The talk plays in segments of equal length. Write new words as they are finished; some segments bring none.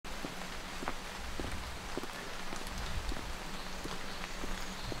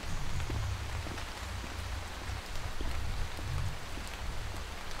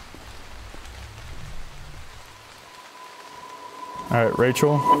All right,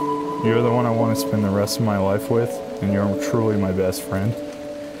 Rachel, you're the one I want to spend the rest of my life with, and you're truly my best friend.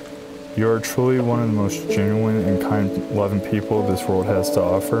 You are truly one of the most genuine and kind, loving people this world has to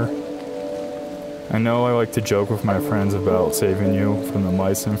offer. I know I like to joke with my friends about saving you from the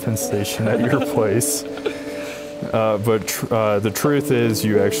mice infestation at your place, but the truth is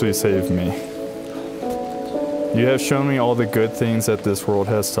you actually saved me. You have shown me all the good things that this world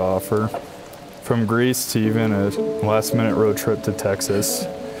has to offer, from Greece to even a last-minute road trip to Texas.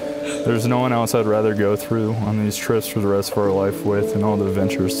 There's no one else I'd rather go through on these trips for the rest of our life with and all the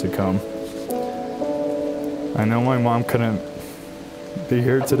adventures to come. I know my mom couldn't be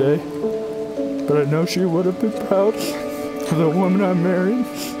here today, but I know she would have been proud of the woman I married.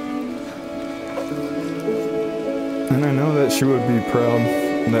 And I know that she would be proud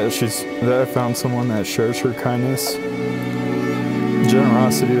that I found someone that shares her kindness,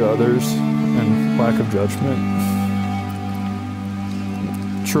 generosity to others, and lack of judgment.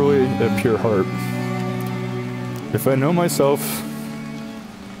 Truly a pure heart. If I know myself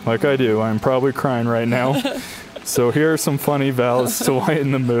like I do, I'm probably crying right now. So here are some funny vows to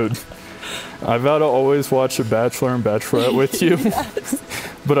lighten the mood. I vow to always watch The Bachelor and Bachelorette with you, yes.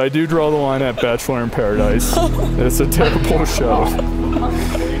 But I do draw the line at Bachelor in Paradise. It's a terrible show.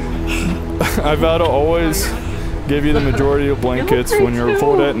 I vow to always give you the majority of blankets when you're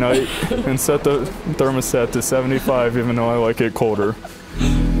cold at night and set the thermostat to 75 even though I like it colder.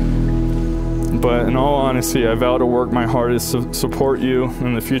 But in all honesty, I vow to work my hardest to support you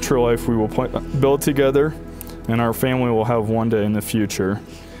in the future life we will build together and our family will have one day in the future.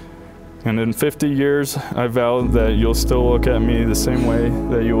 And in 50 years, I vow that you'll still look at me the same way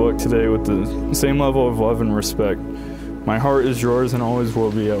that you look today with the same level of love and respect. My heart is yours and always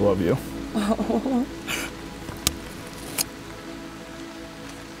will be. I love you. Oh.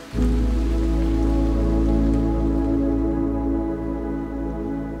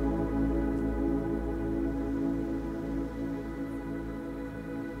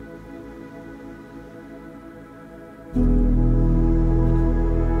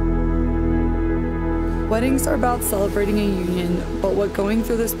 Weddings are about celebrating a union, but what going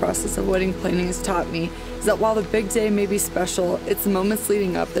through this process of wedding planning has taught me is that while the big day may be special, it's the moments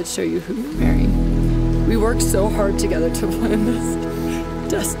leading up that show you who you're marrying. We worked so hard together to plan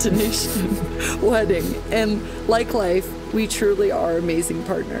this destination wedding, and like life, we truly are amazing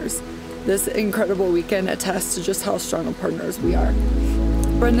partners. This incredible weekend attests to just how strong of partners we are.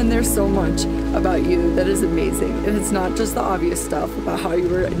 Brendan, there's so much about you that is amazing, and it's not just the obvious stuff about how you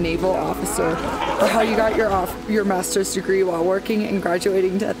were a naval officer or how you got your master's degree while working and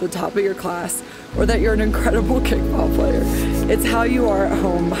graduating at the top of your class, or that you're an incredible kickball player. It's how you are at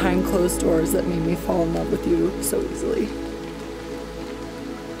home behind closed doors that made me fall in love with you so easily.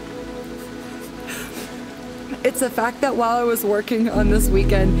 It's the fact that while I was working on this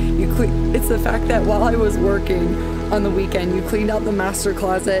weekend, you cleaned out the master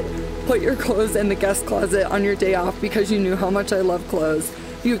closet, put your clothes in the guest closet on your day off because you knew how much I love clothes.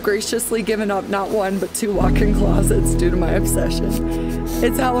 You've graciously given up not one but 2 walk-in closets due to my obsession.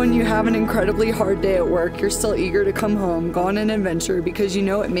 It's how when you have an incredibly hard day at work, you're still eager to come home, go on an adventure because you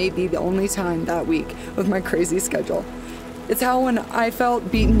know it may be the only time that week with my crazy schedule. It's how when I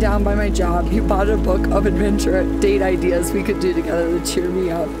felt beaten down by my job, you bought a book of adventure date ideas we could do together to cheer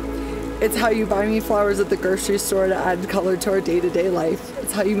me up. It's how you buy me flowers at the grocery store to add color to our day-to-day life.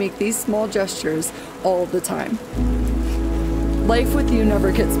 It's how you make these small gestures all the time. Life with you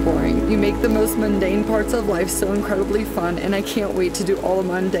never gets boring. You make the most mundane parts of life so incredibly fun, and I can't wait to do all the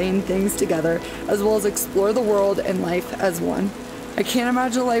mundane things together, as well as explore the world and life as one. I can't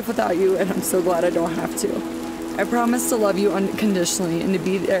imagine life without you, and I'm so glad I don't have to. I promise to love you unconditionally and to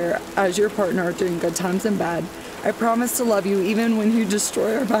be there as your partner during good times and bad. I promise to love you even when you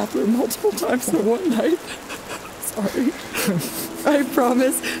destroy our bathroom multiple times in one night. Sorry. I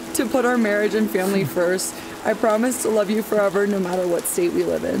promise to put our marriage and family first. I promise to love you forever no matter what state we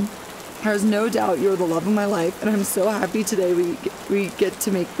live in. There's no doubt you're the love of my life, and I'm so happy today we get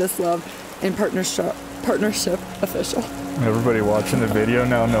to make this love and partnership official. Everybody watching the video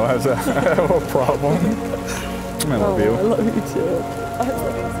now knows I have a problem. I love you. I love you too. I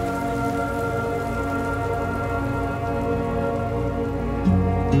love you.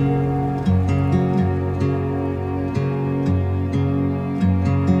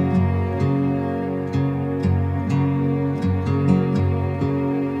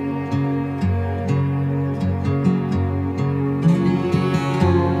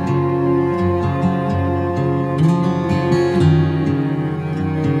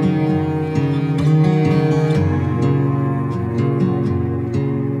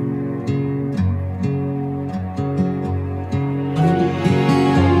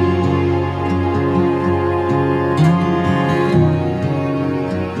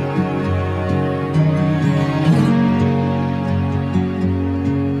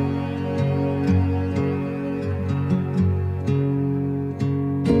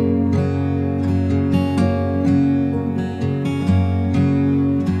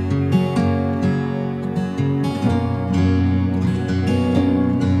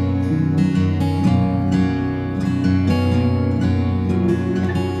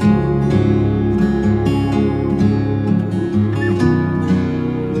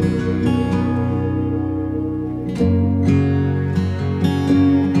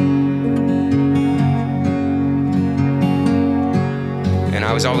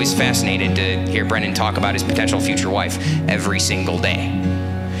 always fascinated to hear Brendan talk about his potential future wife every single day.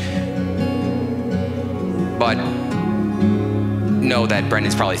 But know that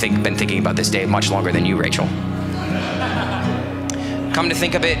Brendan's probably been thinking about this day much longer than you, Rachel. Come to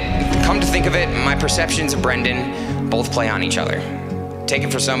think of it, my perceptions of Brendan both play on each other. Take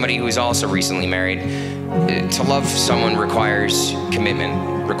it for somebody who is also recently married. To love someone requires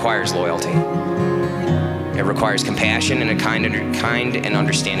commitment, requires loyalty. It requires compassion and a kind and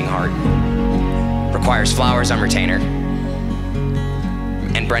understanding heart. Requires flowers on retainer.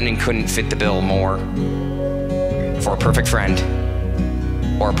 And Brendan couldn't fit the bill more for a perfect friend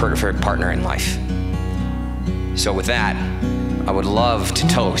or a perfect partner in life. So with that, I would love to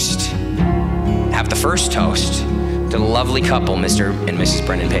have the first toast to the lovely couple, Mr. and Mrs.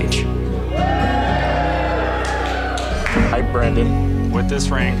 Brendan Page. I, Brendan, With this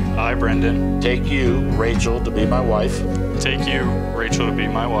ring, I, Brendan, take you, Rachel, to be my wife. take you, Rachel, to be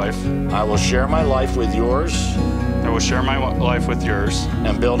my wife. I will share my life with yours I will share my life with yours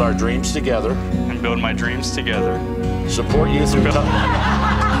and build our dreams together. and build my dreams together. Support you through Build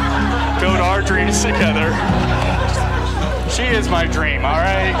our dreams together. She is my dream, all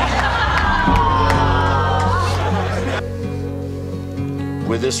right?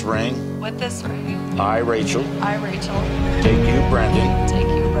 With this ring, With this ring, I, Rachel, I, Rachel, take you, Brendan, take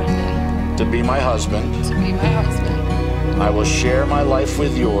you, Brendan, to be my husband. to be my husband. I will share my life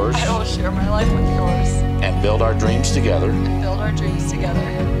with yours I will share my life with yours and build our dreams together. and build our dreams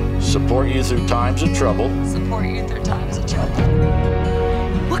together. Support you through times of trouble. Support you through times of trouble.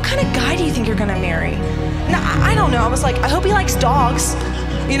 What kind of guy do you think you're gonna marry? And I don't know. I was like, I hope he likes dogs,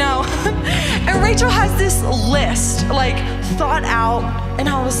 you know? And Rachel has this list, like, thought out. And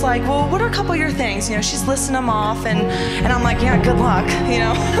I was like, well, what are a couple of your things? You know, she's listing them off. And I'm like, yeah, good luck, you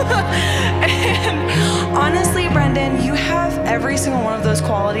know? And honestly, Brendan, you have every single one of those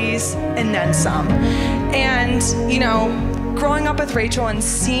qualities and then some. And, you know, growing up with Rachel and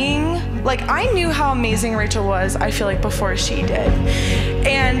seeing, like, I knew how amazing Rachel was, I feel like, before she did.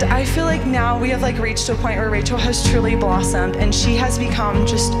 And I feel like now we have, like, reached a point where Rachel has truly blossomed and she has become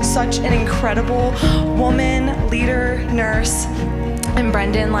just such an incredible woman, leader, nurse. And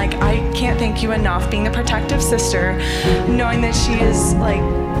Brendan, like, I can't thank you enough being the protective sister, knowing that she is, like,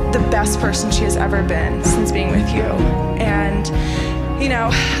 the best person she has ever been since being with you. And you know,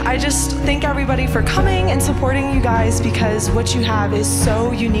 I just thank everybody for coming and supporting you guys, because what you have is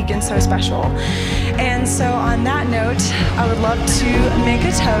so unique and so special. And so on that note, I would love to make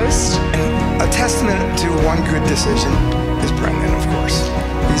a toast. A testament to one good decision is Brendan, of course.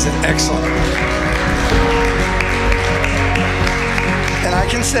 He's an excellent. And I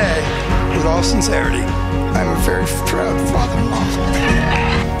can say, with all sincerity, I'm a very proud father-in-law.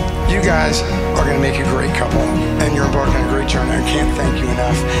 You guys are going to make a great couple, and you're embarking on a great journey. I can't thank you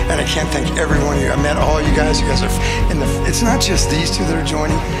enough, and I can't thank every one of you. I met all you guys. You guys are it's not just these two that are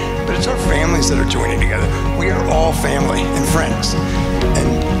joining, but it's our families that are joining together. We are all family and friends. And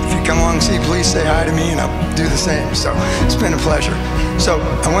if you come along and see, please say hi to me, and I'll do the same. So it's been a pleasure. So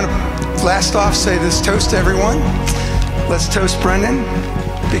I want to, last off, say this toast to everyone. Let's toast Brendan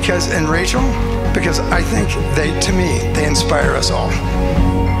and Rachel, because I think to me, they inspire us all.